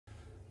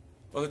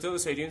Well, hello,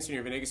 how you doing?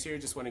 Senior Venegas here.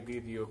 Just want to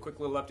give you a quick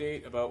little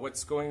update about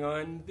what's going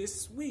on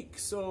this week.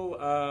 So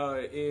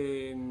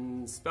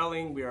in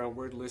spelling, we are on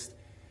word list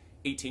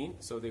 18,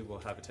 so they will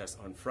have a test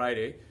on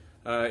Friday.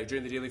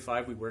 During the Daily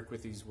 5, we work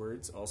with these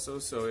words also.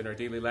 So in our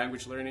daily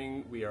language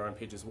learning, we are on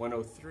pages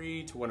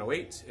 103 to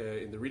 108.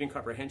 In the reading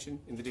comprehension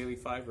in the Daily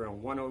 5, we're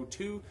on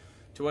 102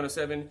 to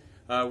 107.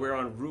 We're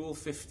on Rule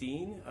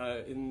 15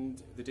 in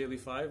the Daily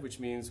 5, which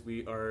means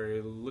we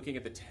are looking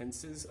at the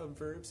tenses of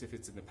verbs, if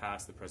it's in the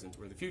past, the present,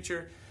 or the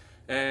future.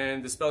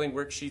 And the spelling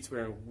worksheets,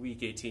 we're on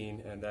Week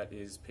 18, and that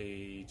is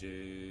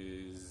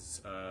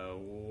pages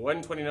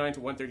 129 to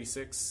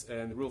 136,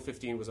 and the Rule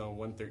 15 was on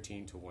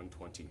 113 to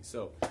 120.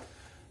 So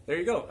there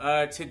you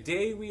go.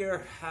 Today we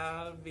are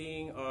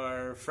having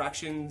our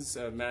fractions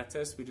math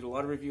test. We did a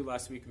lot of review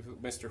last week with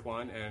Mr.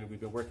 Juan, and we've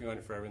been working on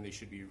it forever, and they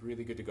should be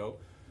really good to go.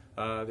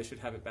 They should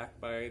have it back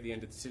by the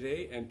end of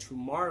today, and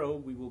tomorrow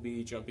we will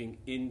be jumping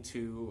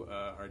into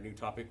our new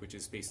topic, which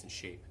is space and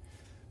shape.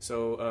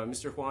 So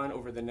Mr. Juan,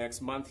 over the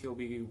next month, he'll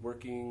be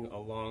working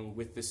along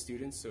with the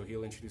students, so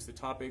he'll introduce the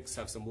topics,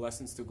 have some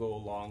lessons to go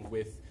along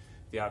with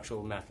the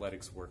actual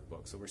Mathletics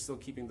workbook. So we're still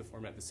keeping the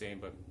format the same,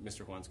 but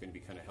Mr. Juan's going to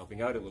be kind of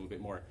helping out a little bit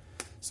more.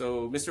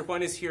 So Mr.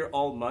 Juan is here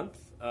all month.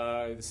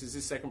 This is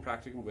his second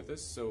practicum with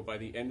us, so by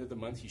the end of the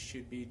month, he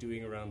should be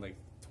doing around like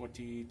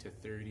 20 to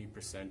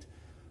 30%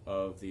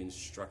 of the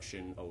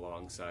instruction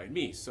alongside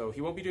me. So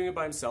he won't be doing it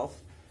by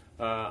himself.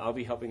 I'll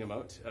be helping him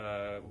out.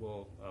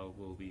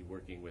 We'll be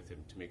working with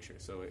him to make sure.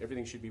 So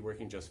everything should be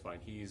working just fine.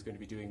 He's going to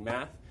be doing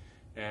math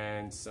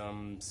and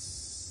some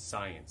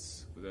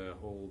science, the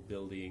whole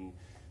building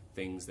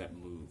things that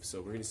move. So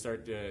we're going to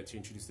start to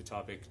introduce the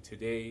topic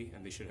today,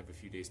 and they should have a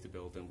few days to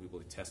build, and we will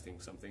be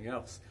testing something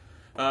else.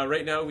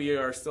 Right now we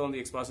are still on the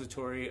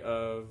expository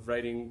of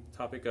writing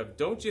topic of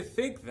don't you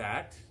think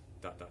that ...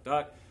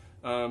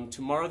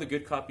 Tomorrow the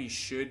good copy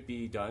should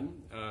be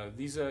done.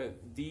 These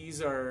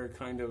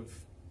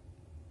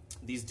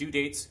due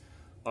dates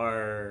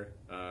are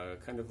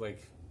kind of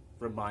like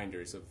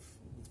reminders of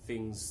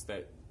things,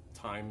 that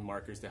time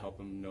markers to help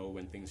them know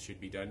when things should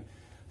be done.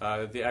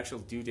 The actual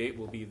due date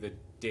will be the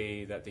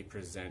day that they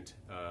present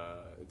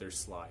their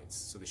slides.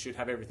 So they should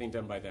have everything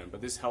done by then.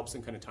 But this helps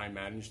them kind of time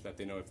manage, that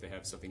they know if they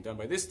have something done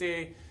by this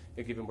day,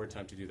 they give them more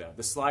time to do that.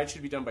 The slides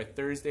should be done by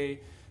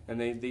Thursday, and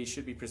they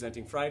should be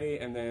presenting Friday,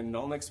 and then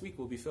all next week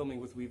we'll be filming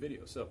with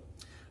WeVideo. So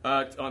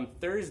on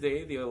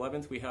Thursday, the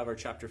 11th, we have our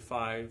Chapter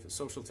 5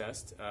 social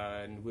test,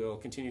 and we'll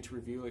continue to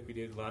review like we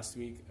did last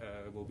week.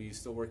 We'll be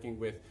still working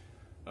with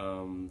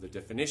the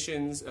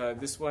definitions.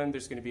 This one,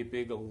 there's going to be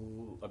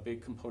a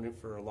big component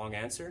for a long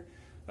answer.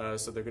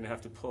 So they're going to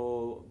have to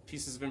pull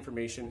pieces of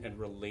information and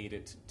relate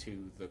it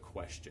to the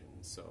question.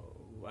 So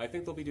I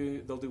think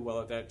they'll do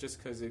well at that,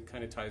 just because it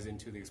kind of ties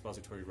into the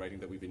expository writing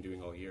that we've been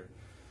doing all year.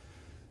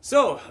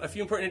 So a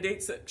few important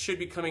dates that should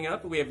be coming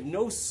up. We have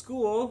no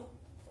school.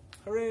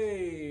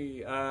 Hooray!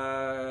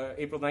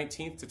 April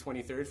 19th to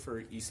 23rd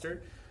for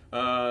Easter.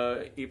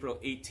 April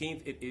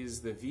 18th, it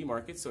is the V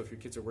Market, so if your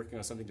kids are working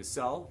on something to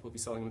sell, we'll be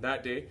selling them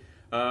that day.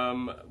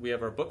 We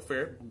have our book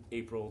fair,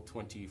 April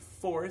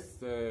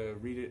 24th,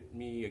 Read It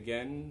Me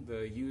Again,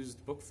 the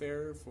used book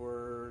fair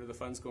for the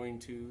funds going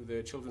to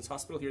the Children's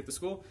Hospital here at the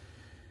school.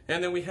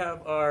 And then we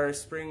have our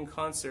spring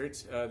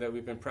concert that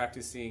we've been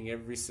practicing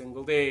every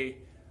single day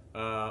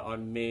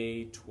on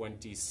May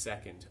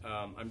 22nd.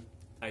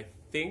 I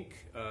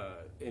think,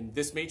 and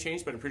this may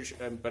change, but I'm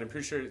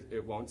pretty sure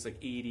it won't. It's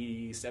like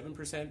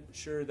 87%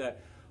 sure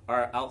that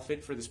our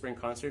outfit for the spring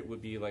concert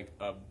would be like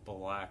a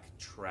black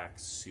track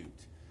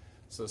suit.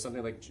 So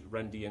something like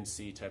Run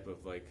DMC type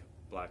of like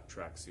black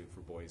track suit for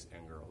boys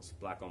and girls.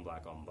 Black on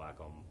black on black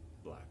on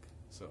black.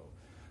 So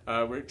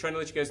we're trying to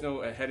let you guys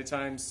know ahead of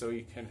time so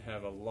you can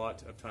have a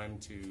lot of time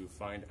to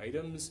find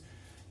items.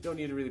 You don't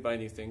need to really buy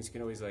new things. You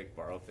can always like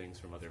borrow things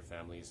from other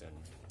families and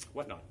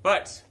whatnot.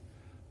 But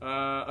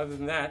other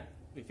than that,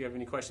 if you have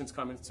any questions,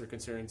 comments, or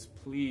concerns,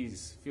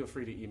 please feel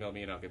free to email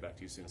me and I'll get back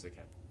to you as soon as I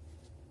can.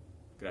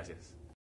 Gracias.